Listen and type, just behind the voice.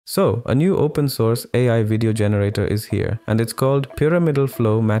So, a new open source AI video generator is here, and it's called Pyramidal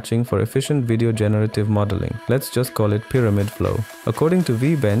Flow Matching for Efficient Video Generative Modeling. Let's just call it Pyramid Flow. According to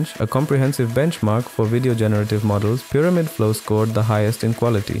VBench, a comprehensive benchmark for video generative models, Pyramid Flow scored the highest in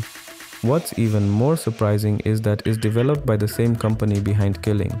quality. What's even more surprising is that it's developed by the same company behind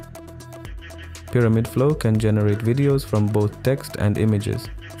Keling. Pyramid Flow can generate videos from both text and images.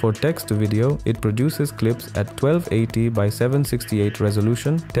 For text to video, it produces clips at 1280 by 768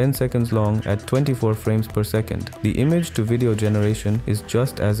 resolution, 10 seconds long at 24 frames per second. The image to video generation is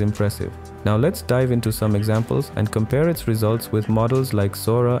just as impressive. Now let's dive into some examples and compare its results with models like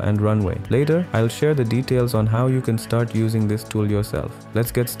Sora and Runway. Later, I'll share the details on how you can start using this tool yourself.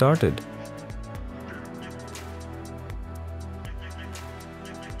 Let's get started.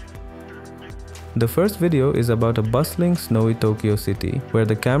 The first video is about a bustling, snowy Tokyo city, where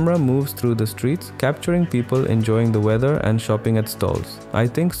the camera moves through the streets, capturing people enjoying the weather and shopping at stalls. I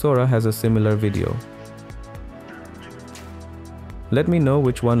think Sora has a similar video. Let me know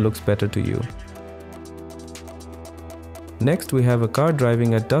which one looks better to you. Next, we have a car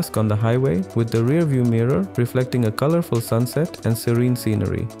driving at dusk on the highway, with the rear view mirror reflecting a colorful sunset and serene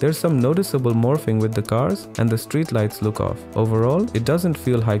scenery. There's some noticeable morphing with the cars, and the street lights look off. Overall, it doesn't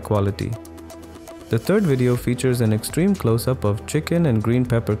feel high quality. The third video features an extreme close-up of chicken and green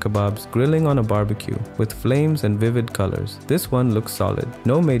pepper kebabs grilling on a barbecue, with flames and vivid colors. This one looks solid.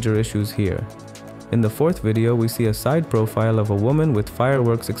 No major issues here. In the fourth video, we see a side profile of a woman with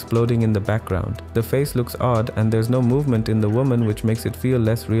fireworks exploding in the background. The face looks odd and there's no movement in the woman, which makes it feel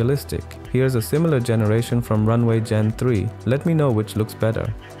less realistic. Here's a similar generation from Runway Gen 3. Let me know which looks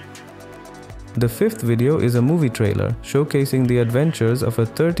better. The fifth video is a movie trailer showcasing the adventures of a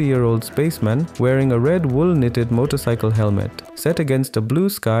 30-year-old spaceman wearing a red wool-knitted motorcycle helmet, set against a blue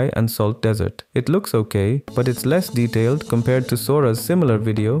sky and salt desert. It looks okay, but it's less detailed compared to Sora's similar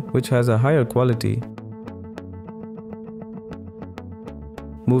video, which has a higher quality.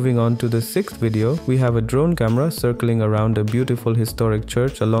 Moving on to the sixth video, we have a drone camera circling around a beautiful historic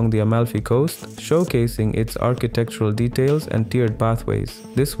church along the Amalfi Coast, showcasing its architectural details and tiered pathways.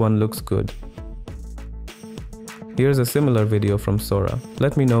 This one looks good. Here's a similar video from Sora.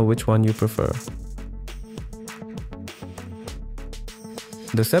 Let me know which one you prefer.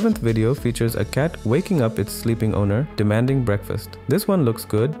 The seventh video features a cat waking up its sleeping owner, demanding breakfast. This one looks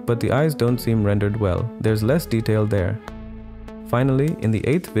good, but the eyes don't seem rendered well. There's less detail there. Finally, in the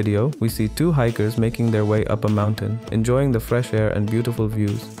eighth video, we see two hikers making their way up a mountain, enjoying the fresh air and beautiful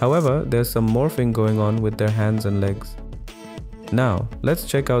views. However, there's some morphing going on with their hands and legs. Now, let's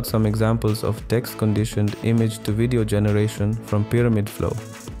check out some examples of text-conditioned image-to-video generation from Pyramid Flow.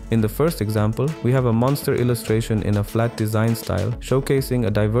 In the first example, we have a monster illustration in a flat design style, showcasing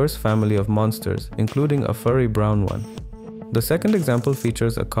a diverse family of monsters, including a furry brown one. The second example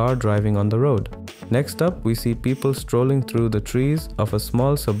features a car driving on the road. Next up, we see people strolling through the trees of a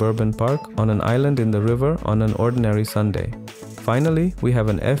small suburban park on an island in the river on an ordinary Sunday. Finally, we have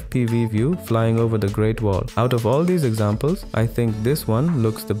an FPV view flying over the Great Wall. Out of all these examples, I think this one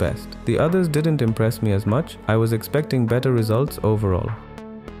looks the best. The others didn't impress me as much. I was expecting better results overall.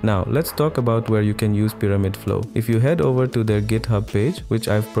 Now, let's talk about where you can use Pyramid Flow. If you head over to their GitHub page, which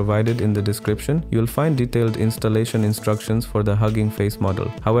I've provided in the description, you'll find detailed installation instructions for the Hugging Face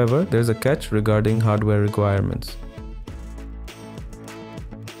model. However, there's a catch regarding hardware requirements.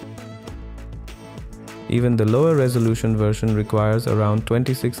 Even the lower resolution version requires around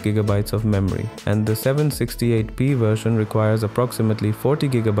 26 GB of memory, and the 768p version requires approximately 40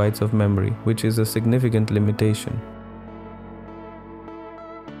 GB of memory, which is a significant limitation.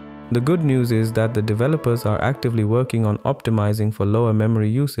 The good news is that the developers are actively working on optimizing for lower memory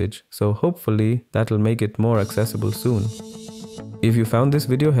usage, so hopefully that'll make it more accessible soon. If you found this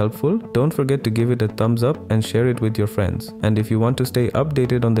video helpful, don't forget to give it a thumbs up and share it with your friends. And if you want to stay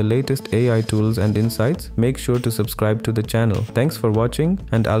updated on the latest AI tools and insights, make sure to subscribe to the channel. Thanks for watching,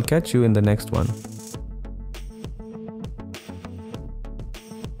 and I'll catch you in the next one.